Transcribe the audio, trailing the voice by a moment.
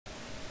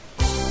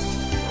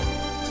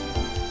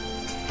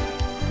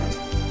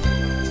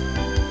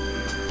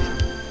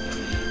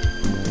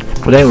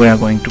Today we are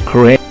going to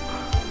create.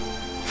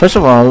 First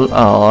of all,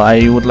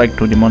 I would like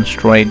to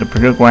demonstrate the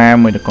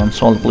program with the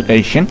console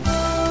application.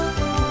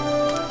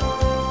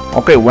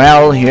 Okay,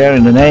 well, here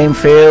in the name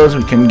fields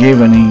we can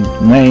give any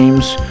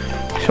names.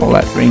 So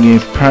let me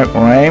give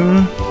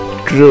program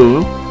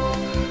true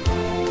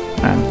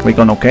and click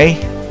on OK.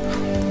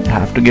 You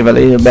have to give a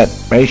little bit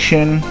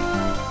patience,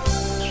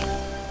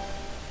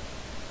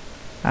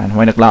 and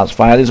when the class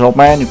file is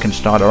open you can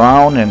start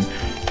around, and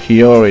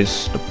here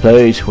is the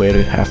place where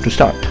you have to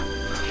start.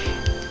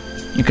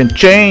 You can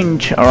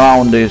change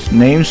around this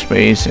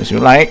namespace as you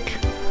like,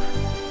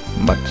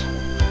 but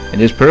in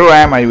this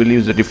program I will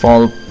use the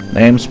default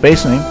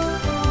namespace name.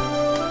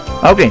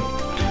 Okay,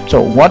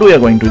 so what we are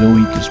going to do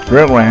with this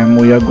program,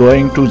 we are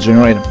going to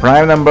generate a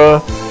prime number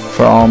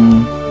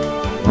from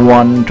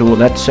 1 to,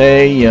 let's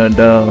say,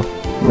 the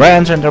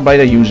range entered by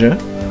the user.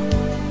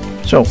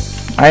 So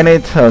I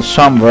need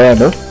some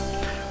variable.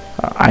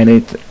 I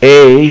need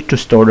A to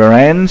store the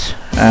range,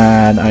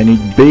 and I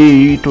need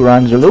B to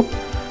run the loop,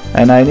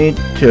 and I need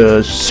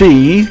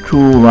C to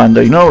run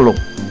the inner loop,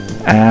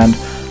 and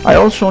I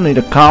also need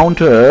a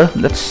counter.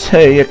 Let's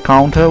say a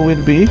counter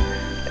will be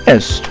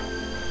S.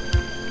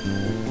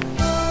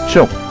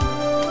 So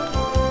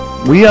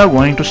we are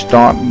going to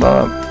start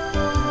the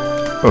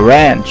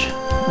range.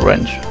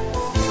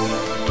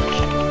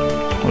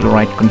 We'll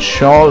write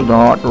console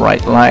dot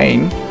write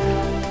line.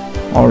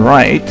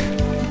 Alright,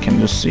 you can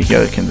just see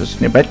here, you can just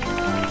snip it,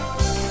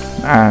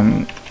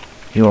 and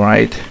you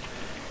write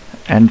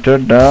enter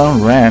the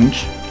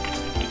range.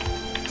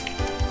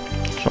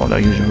 So the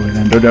user will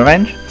enter the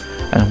range,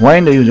 and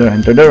when the user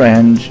enter the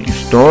range, you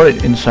store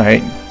it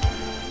inside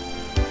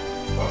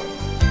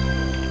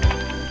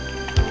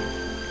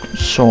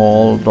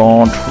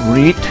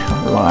console.read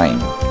line.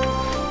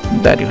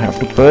 That you have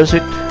to parse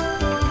it.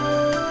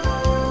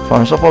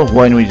 First of all,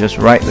 when we just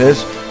write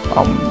this,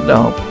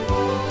 the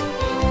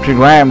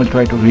program will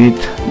try to read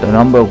the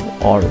number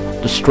or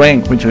the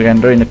string which we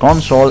enter in the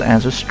console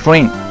as a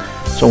string.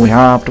 So we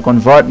have to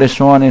convert this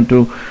one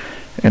into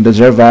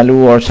integer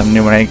value or some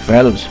numeric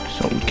values.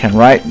 So we can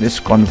write this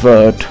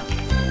convert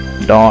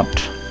dot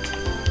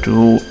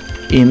to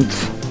int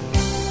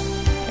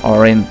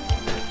or int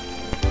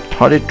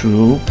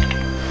 32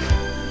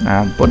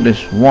 and put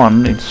this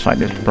one inside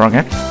this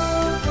bracket.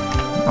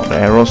 Now the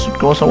arrows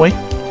goes away,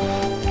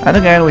 and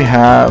again we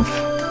have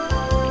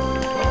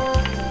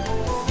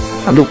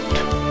a loop.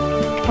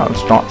 I'll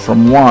start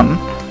from 1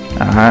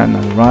 and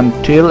I'll run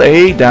till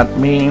A. That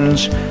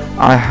means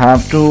I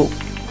have to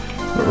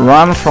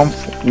run from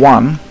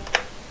 1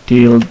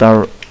 till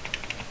the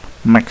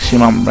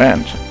maximum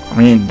range,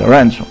 the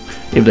range.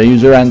 If the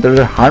user enters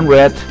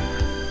 100,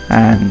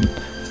 and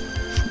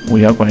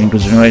we are going to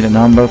generate a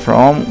number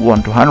from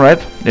 1 to 100.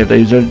 If the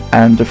user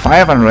enters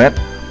 500,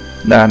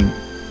 then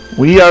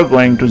we are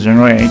going to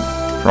generate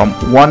from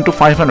 1 to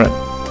 500.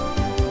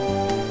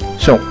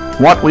 So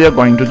what we are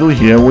going to do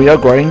here, we are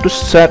going to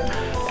set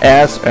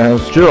S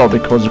as 0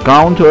 because the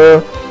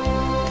counter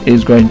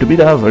is going to be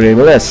the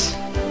variable S.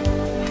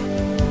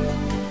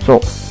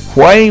 So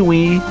why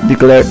we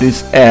declare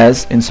this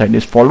as inside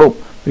this for loop?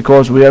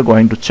 Because we are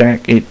going to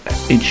check it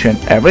each and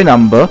every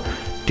number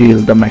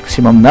till the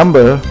maximum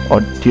number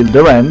or till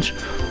the range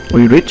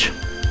we reach.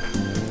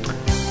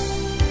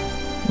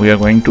 We are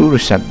going to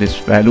reset this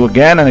value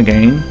again and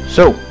again.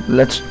 So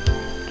let's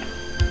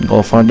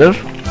go further.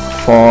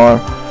 For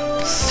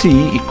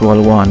C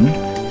equal 1,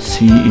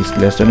 C is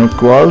less than or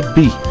equal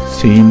B,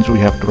 since we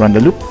have to run the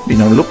loop, the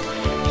inner loop.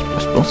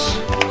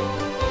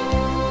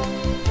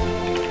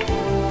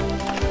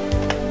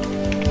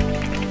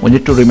 We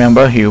need to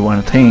remember here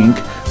one thing: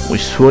 we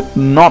should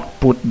not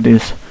put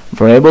this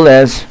variable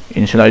as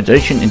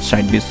initialization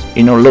inside this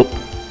inner loop.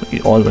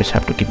 We always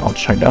have to keep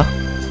outside the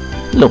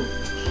loop.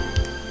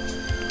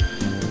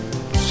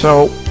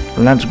 So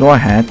let's go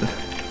ahead.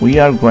 We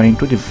are going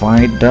to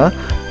divide the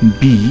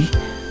B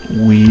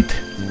with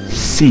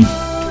C,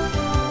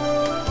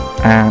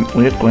 and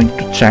we are going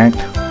to check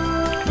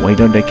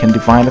whether they can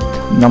divide a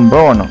number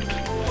or not.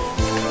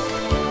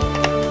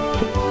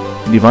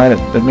 Divided,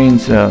 that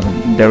means the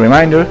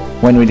remainder,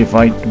 when we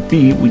divide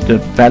B with the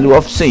value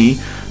of C,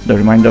 the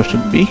remainder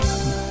should be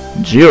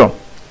 0.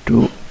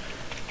 To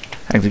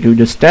execute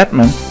the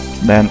statement,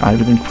 then I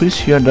will increase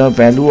here the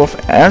value of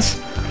S,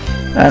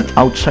 and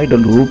outside the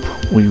loop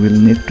we will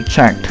need to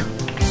check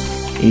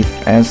if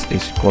S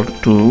is equal to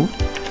 2,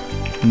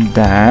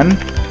 then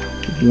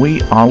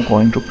we are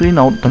going to print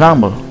out the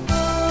number.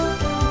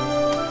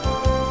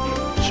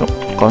 So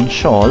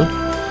console,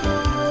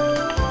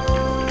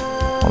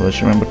 always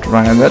remember to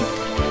write that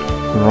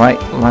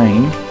right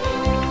line.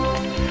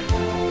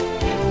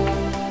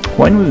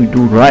 When we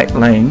do right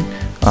line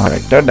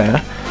character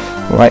there,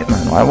 right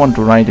line, I want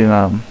to write in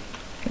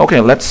okay,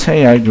 let's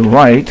say I do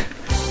write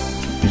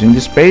using the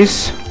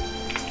space,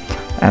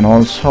 and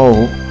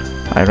also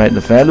I write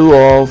the value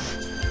of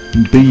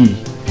B,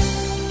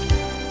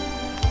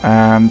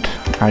 and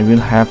I will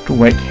have to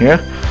wait here.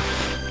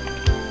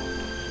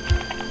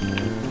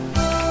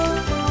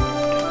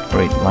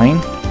 Straight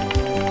line,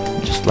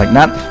 just like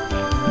that.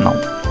 Now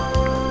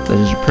this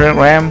is the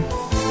program.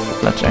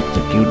 Let's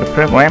execute the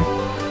program.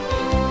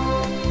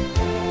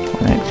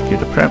 When I execute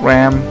the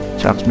program,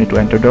 it asks me to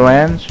enter the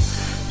range.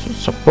 So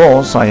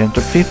suppose I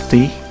enter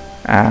 50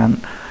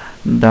 and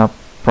the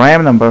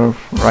prime number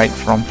right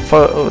from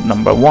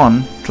number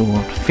 1 to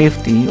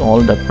 50,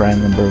 all the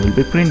prime number will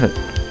be printed.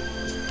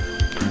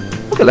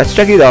 Okay, let's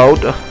check it out.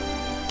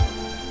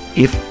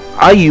 If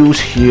I use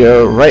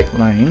here right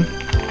line,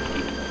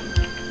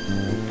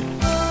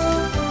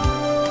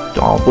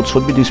 the output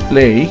should be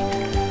displayed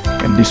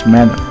in this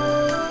manner.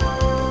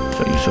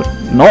 So you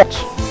should note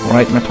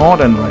right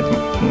method and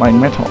right line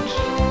methods.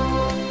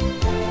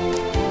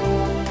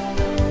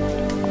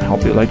 I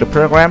hope you like the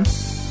program.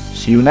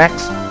 See you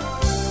next.